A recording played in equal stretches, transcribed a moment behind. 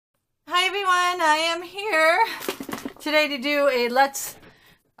everyone, I am here today to do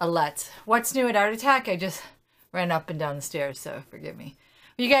what's new at Art Attack. I just ran up and down the stairs, so forgive me.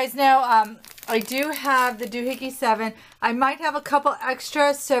 You guys know I do have the doohickey 7. I might have a couple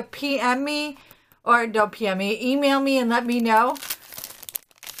extras, so PM me, or don't PM me, email me and let me know.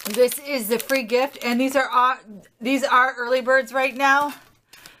 This is the free gift, and these are early birds right now.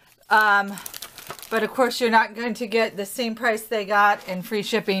 But of course, you're not going to get the same price they got in free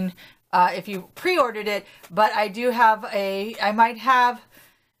shipping if you pre-ordered it. But I do have I might have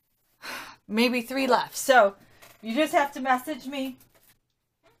maybe 3 left. So you just have to message me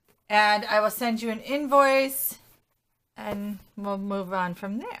and I will send you an invoice and we'll move on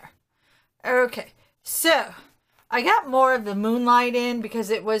from there. Okay, so I got more of the Moonlight in because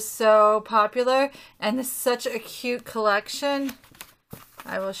it was so popular and it's such a cute collection.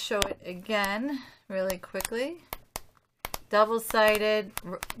 I will show it again really quickly. Double-sided,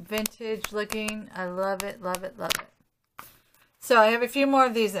 vintage looking. I love it, love it, love it. So I have a few more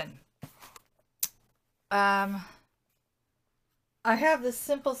of these in. I have the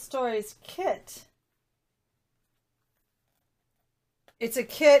Simple Stories kit. It's a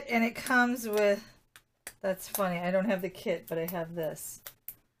kit and it comes with, that's funny, I don't have the kit, but I have this.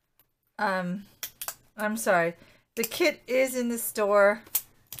 I'm sorry. The kit is in the store.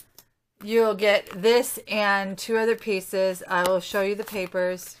 You'll get this and 2 other pieces. I will show you the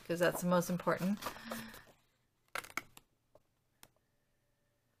papers because that's the most important.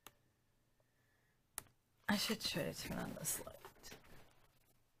 I should try to turn on this light.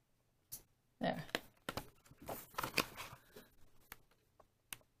 There.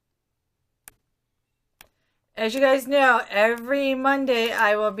 As you guys know, every Monday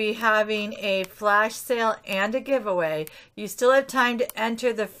I will be having a flash sale and a giveaway. You still have time to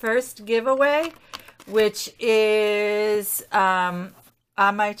enter the first giveaway, which is on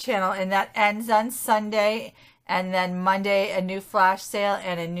my channel, and that ends on Sunday. And then Monday, a new flash sale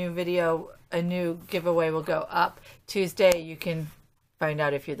and a new video, a new giveaway will go up. Tuesday, you can find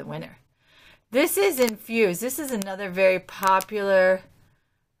out if you're the winner. This is infused. This is another very popular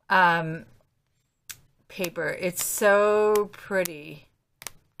paper. It's so pretty.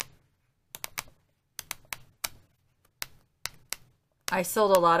 I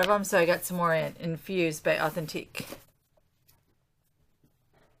sold a lot of them, so I got some more in. Infused by Authentique.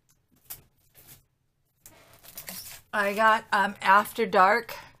 I got After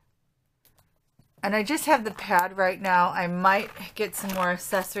Dark, and I just have the pad right now. I might get some more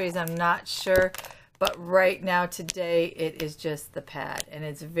accessories, I'm not sure, but right now today it is just the pad, and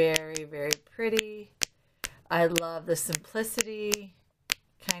it's very, very pretty. I love the simplicity,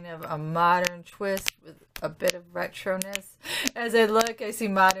 kind of a modern twist with a bit of retroness. As I look, I see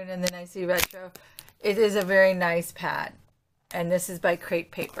modern and then I see retro. It is a very nice pad, and this is by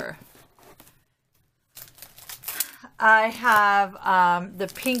Crate Paper. I have the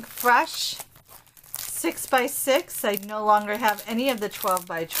Pink Fresh 6x6. I no longer have any of the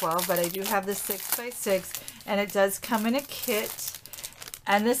 12x12, but I do have the 6x6, and it does come in a kit.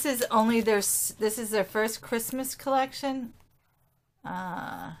 And this is their first Christmas collection.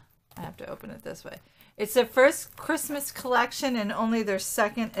 I have to open it this way. It's their first Christmas collection and only their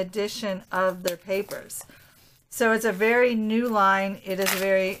 2nd edition of their papers. So it's a very new line. It is a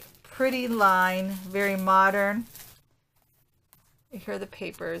very pretty line, very modern. Here are the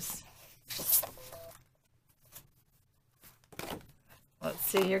papers. Let's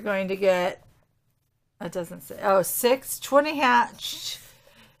see, you're going to get, it doesn't say, oh,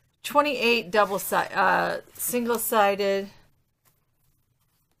 28 double-sided, single-sided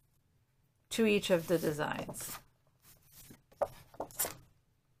to each of the designs.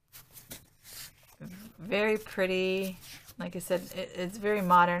 Very pretty. Like I said, it's very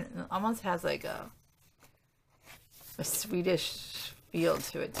modern. It almost has like a Swedish feel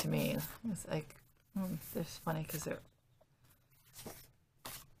to it to me. It's like, they're funny because they're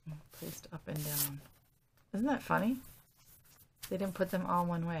placed up and down. Isn't that funny? They didn't put them all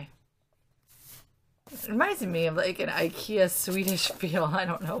one way. It reminds me of like an IKEA Swedish feel. I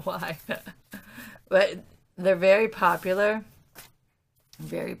don't know why. But they're very popular.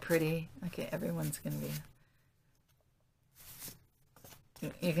 Very pretty. Okay, everyone's going to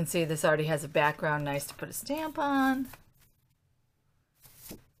be... You can see this already has a background. Nice to put a stamp on.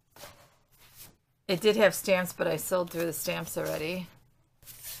 It did have stamps, but I sold through the stamps already.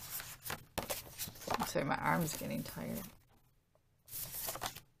 I'm sorry, my arm's getting tired.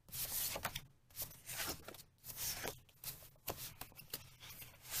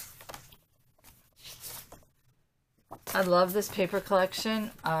 I love this paper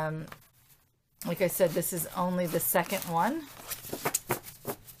collection. Like I said, this is only the 2nd one.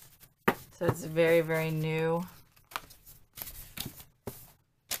 So it's very, very new.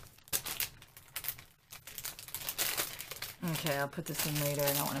 Okay, I'll put this in later.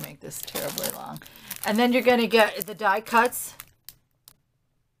 I don't want to make this terribly long. And then you're going to get the die cuts.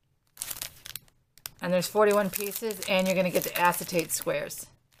 And there's 41 pieces. And you're going to get the acetate squares.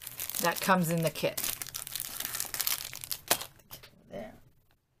 That comes in the kit. There.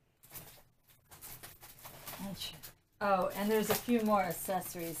 Oh, and there's a few more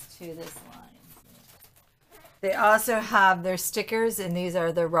accessories to this line. They also have their stickers, and these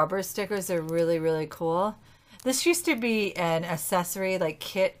are the rubber stickers. They're really, really cool. This used to be an accessory, like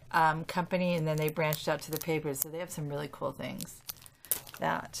kit company, and then they branched out to the papers. So they have some really cool things.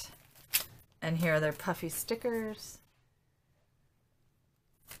 That. And here are their puffy stickers.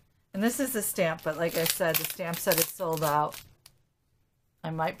 And this is the stamp, but like I said, the stamp set is sold out.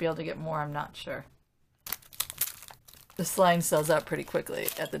 I might be able to get more, I'm not sure. This line sells out pretty quickly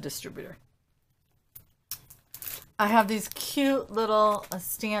at the distributor. I have these cute little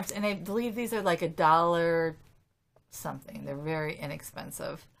stamps, and I believe these are like $1 something. They're very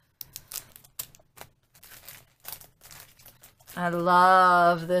inexpensive. I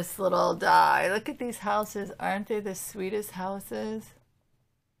love this little die. Look at these houses. Aren't they the sweetest houses?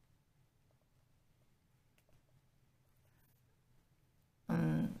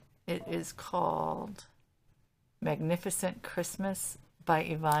 It is called Magnificent Christmas by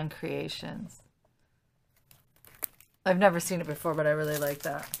Yvonne Creations. I've never seen it before, but I really like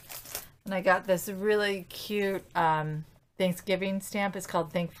that. And I got this really cute Thanksgiving stamp. It's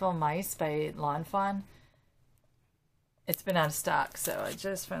called Thankful Mice by Lawn Fawn. It's been out of stock, so I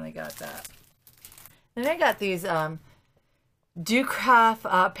just finally got that. Then I got these Do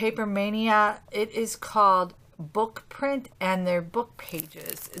Craft Paper Mania. It is called Book Print, and they're book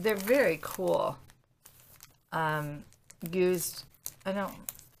pages. They're very cool. Used, I don't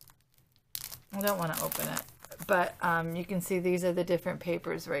want to open it, but you can see these are the different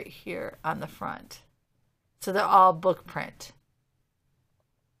papers right here on the front. So they're all book print.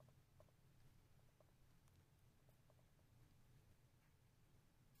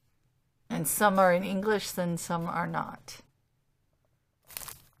 And some are in English and some are not.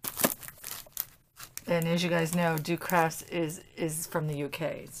 And as you guys know, Do Crafts is from the UK.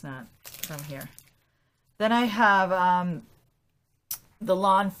 It's not from here. Then I have the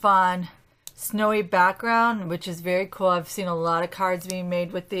Lawn Fawn Snowy Background, which is very cool. I've seen a lot of cards being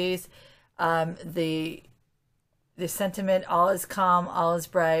made with these. The sentiment, all is calm, all is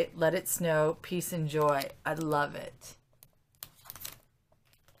bright, let it snow, peace and joy. I love it.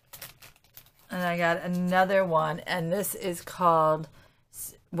 And I got another one, and this is called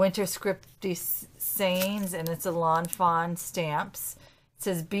Winter Scripty Sayings, and it's a Lawn Fawn stamps. It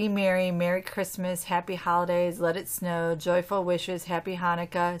says, be merry, Merry Christmas, Happy Holidays, let it snow, joyful wishes, Happy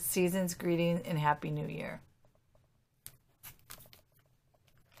Hanukkah, season's greetings, and Happy New Year.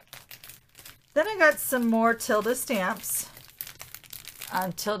 Then I got some more Tilda stamps.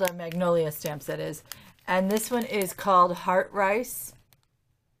 Tilda Magnolia stamps, that is. And this one is called Heart Rice.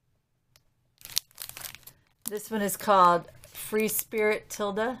 This one is called Free Spirit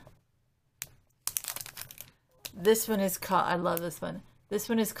Tilda. This one is called, I love this one. This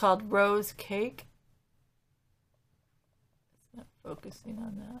one is called Rose Cake. It's not focusing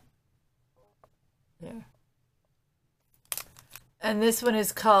on that. There. And this one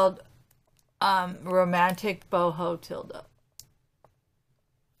is called Romantic Boho Tilda.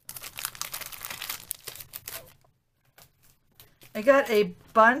 I got a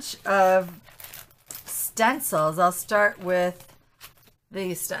bunch of stencils. I'll start with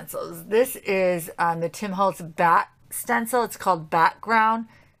these stencils. This is the Tim Holtz Bat stencil. It's called Background.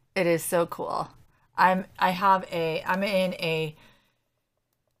 It is so cool. I'm in a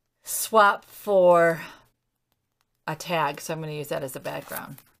swap for a tag, so I'm going to use that as a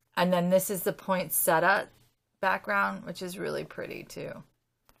background. And then this is the poinsettia background, which is really pretty too.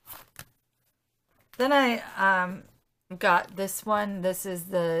 Then I got this one. This is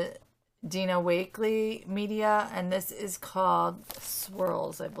the Dina Wakely media, and this is called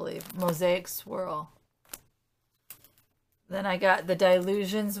Swirls, I believe. Mosaic Swirl. Then I got the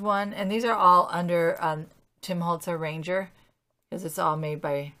Dilutions one, and these are all under Tim Holtz Ranger, because it's all made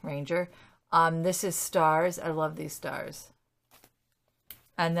by Ranger. This is Stars. I love these stars.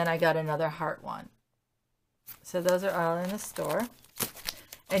 And then I got another heart one. So those are all in the store.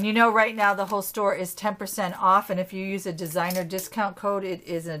 And you know, right now the whole store is 10% off. And if you use a designer discount code, it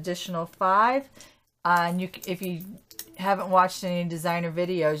is an additional $5. And if you haven't watched any designer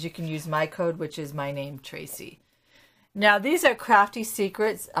videos, you can use my code, which is my name, Tracy. Now, these are Crafty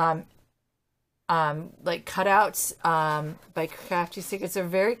Secrets. like cutouts by Crafty Secrets. They're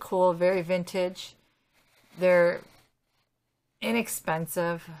very cool, very vintage. They're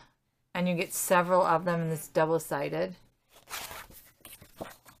inexpensive, and you get several of them, and it's double-sided.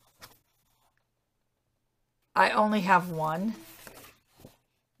 I only have one.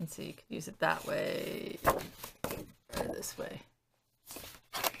 And so you can use it that way or this way.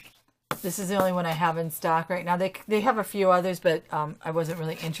 This is the only one I have in stock right now. They have a few others, but I wasn't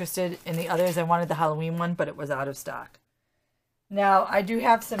really interested in the others. I wanted the Halloween one, but it was out of stock. Now, I do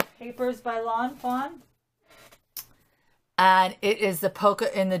have some papers by Lawn Fawn. And it is the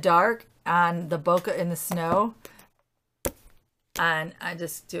Polka in the Dark and the Bokeh in the Snow. And I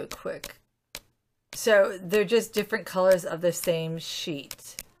just do it quick. So they're just different colors of the same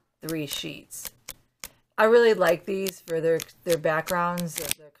sheet. 3 sheets. I really like these for their backgrounds,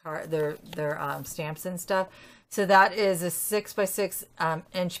 their stamps and stuff. So that is a 6x6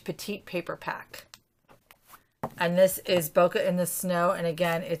 inch petite paper pack. And this is Bokeh in the Snow, and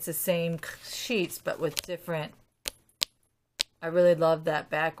again, it's the same sheets but with different. I really love that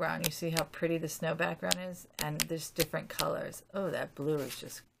background. You see how pretty the snow background is, and there's different colors. Oh, that blue is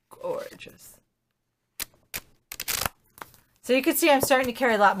just gorgeous. So you can see I'm starting to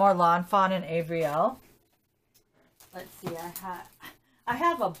carry a lot more Lawn Fawn and Avriel. Let's see, I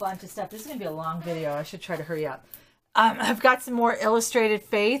have a bunch of stuff. This is going to be a long video. I should try to hurry up. I've got some more Illustrated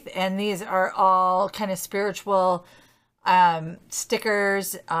Faith, and these are all kind of spiritual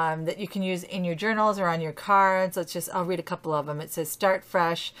stickers that you can use in your journals or on your cards. I'll read a couple of them. It says, start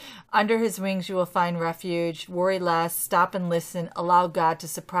fresh. Under his wings you will find refuge. Worry less. Stop and listen. Allow God to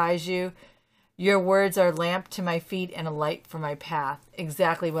surprise you. Your words are a lamp to my feet and a light for my path.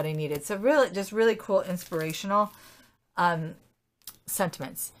 Exactly what I needed. So really cool inspirational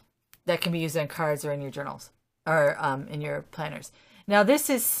sentiments that can be used on cards or in your journals or in your planners. Now this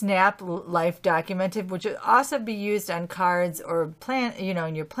is Snap Life Documented, which would also be used on cards or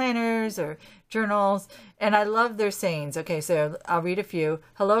in your planners or journals. And I love their sayings. Okay, so I'll read a few.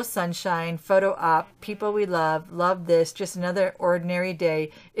 Hello, sunshine, photo op, people we love this, just another ordinary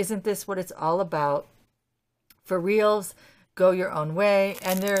day. Isn't this what it's all about? For reals, go your own way.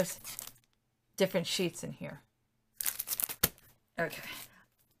 And there's different sheets in here. Okay.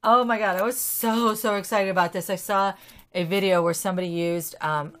 Oh my God, I was so excited about this. I saw a video where somebody used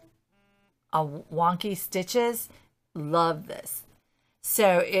a wonky stitches. Love this.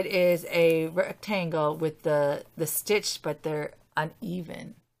 So it is a rectangle with the stitch, but they're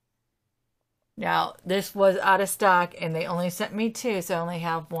uneven. Now this was out of stock and they only sent me 2, so I only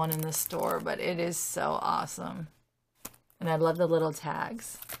have 1 in the store, but it is so awesome. And I love the little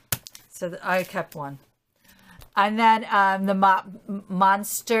tags. So I kept 1. And then the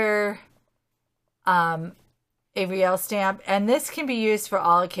Monster Avriel stamp, and this can be used for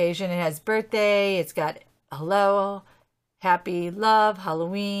all occasion. It has birthday, it's got hello, happy, love,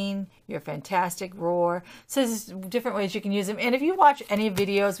 Halloween, you're fantastic, roar. So there's different ways you can use them. And if you watch any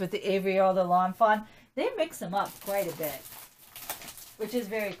videos with the Avriel, the Lawn Fawn, they mix them up quite a bit, which is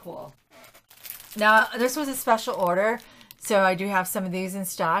very cool. Now this was a special order, so I do have some of these in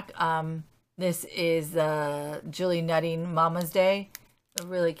stock. This is the Julie Nutting Mama's Day, a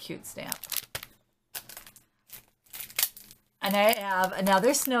really cute stamp. And I have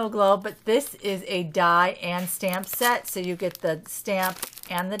another snow globe, but this is a die and stamp set. So you get the stamp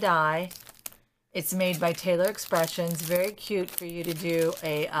and the die. It's made by Taylor Expressions. Very cute for you to do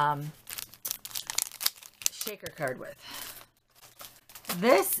a shaker card with.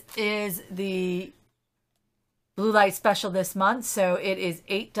 This is the Blue Light Special this month. So it is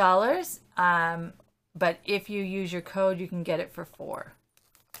 $8. But if you use your code, you can get it for $4.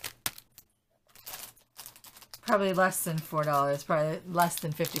 Probably less than $4, probably less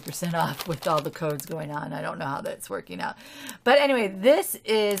than 50% off with all the codes going on. I don't know how that's working out. But anyway, this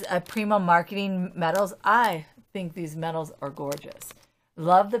is a Primo Marketing Metals. I think these metals are gorgeous.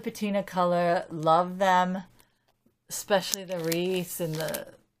 Love the patina color. Love them, especially the wreaths and the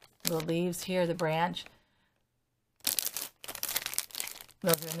leaves here, the branch.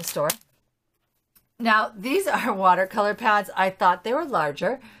 Those are in the store. Now, these are watercolor pads. I thought they were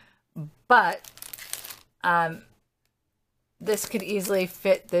larger, but this could easily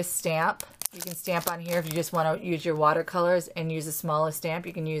fit this stamp. You can stamp on here if you just want to use your watercolors and use the smallest stamp.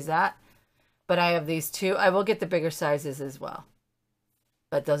 You can use that. But I have these 2. I will get the bigger sizes as well.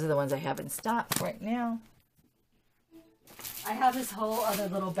 But those are the ones I have in stock right now. I have this whole other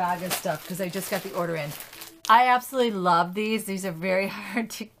little bag of stuff because I just got the order in. I absolutely love these. These are very hard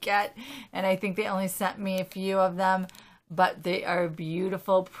to get, and I think they only sent me a few of them, but they are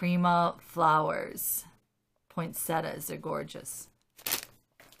beautiful Prima flowers. Poinsettias. They're gorgeous.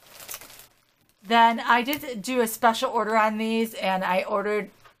 Then I did do a special order on these, and I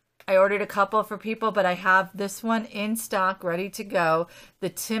ordered a couple for people, but I have this one in stock, ready to go. The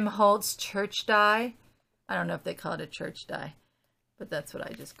Tim Holtz church die. I don't know if they call it a church die, but that's what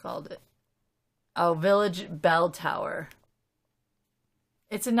I just called it. Oh, Village Bell Tower.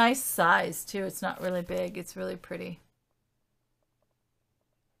 It's a nice size, too. It's not really big. It's really pretty.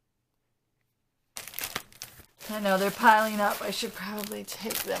 I know they're piling up. I should probably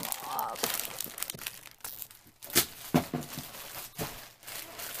take them off.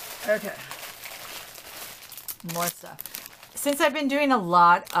 Okay. More stuff. Since I've been doing a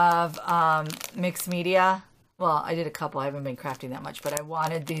lot of mixed media, well, I did a couple. I haven't been crafting that much, but I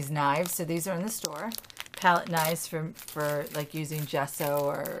wanted these knives. So these are in the store. Palette knives for like using gesso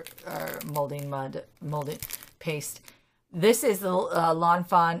or molding paste. This is the Lawn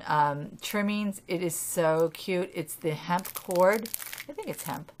Fawn trimmings. It is so cute. It's the hemp cord. I think it's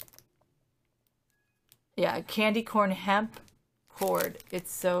hemp. Yeah, candy corn hemp cord.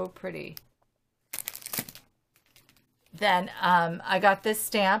 It's so pretty. Then I got this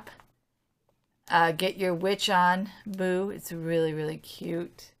stamp. Get your witch on, boo. It's really, really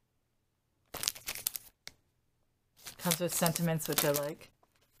cute. Comes with sentiments, which I like.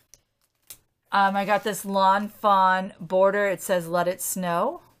 I got this Lawn Fawn border. It says, let it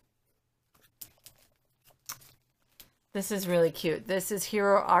snow. This is really cute. This is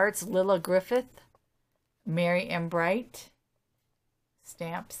Hero Arts, Lilla Griffith, Merry and Bright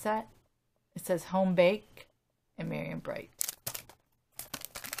stamp set. It says Home Bake and Merry and Bright.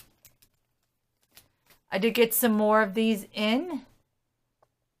 I did get some more of these in.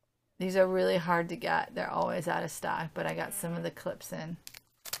 These are really hard to get. They're always out of stock, but I got some of the clips in.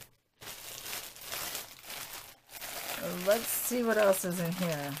 Let's see what else is in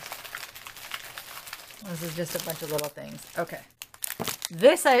here. This is just a bunch of little things. Okay.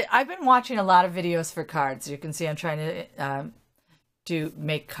 This, I've been watching a lot of videos for cards. You can see I'm trying to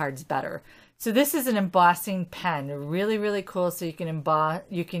make cards better. So this is an embossing pen. Really, really cool. So you can emboss,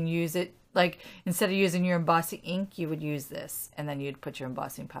 you can use it, like instead of using your embossing ink, you would use this and then you'd put your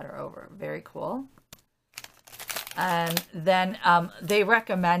embossing powder over. Very cool. And then they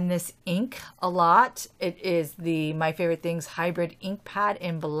recommend this ink a lot. It is the My Favorite Things hybrid ink pad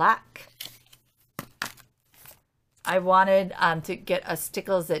in black. I wanted to get a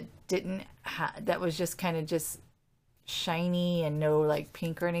stickles that didn't that was just kind of just shiny and no like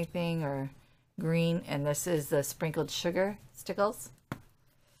pink or anything or green. And this is the sprinkled sugar stickles.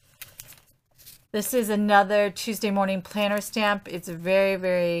 This is another Tuesday morning planner stamp. It's very,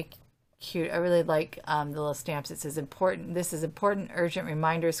 very cute. I really like the little stamps. It says important. This is important, urgent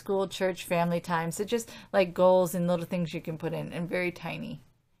reminder, school, church, family time. So just like goals and little things you can put in, and very tiny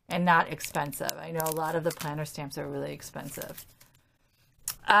and not expensive. I know a lot of the planner stamps are really expensive.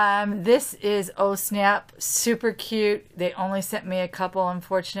 This is Oh Snap, super cute. They only sent me a couple,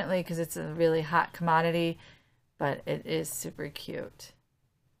 unfortunately, because it's a really hot commodity, but it is super cute.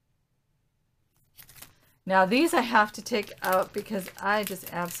 Now these I have to take out because I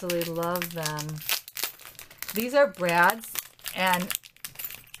just absolutely love them. These are Brad's, and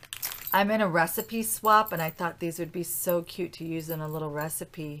I'm in a recipe swap, and I thought these would be so cute to use in a little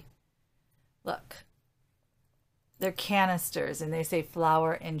recipe. Look. They're canisters, and they say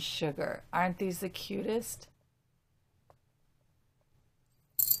flour and sugar. Aren't these the cutest?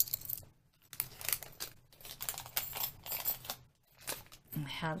 I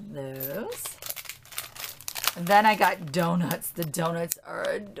have those. And then I got donuts. The donuts are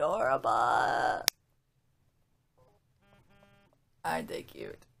adorable. Aren't they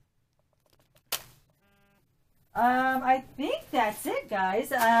cute? I think that's it,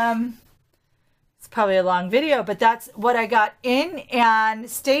 guys. It's probably a long video, but that's what I got in. And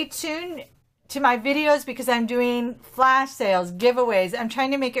stay tuned to my videos because I'm doing flash sales, giveaways. I'm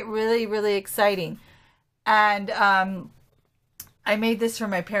trying to make it really, really exciting. And I made this for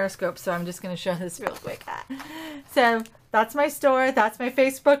my Periscope, so I'm just going to show this real quick. So that's my store, that's my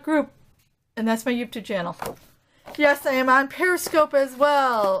Facebook group, and that's my YouTube channel. Yes, I am on Periscope as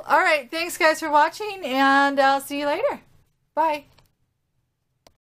well. All right, thanks guys for watching, and I'll see you later. Bye.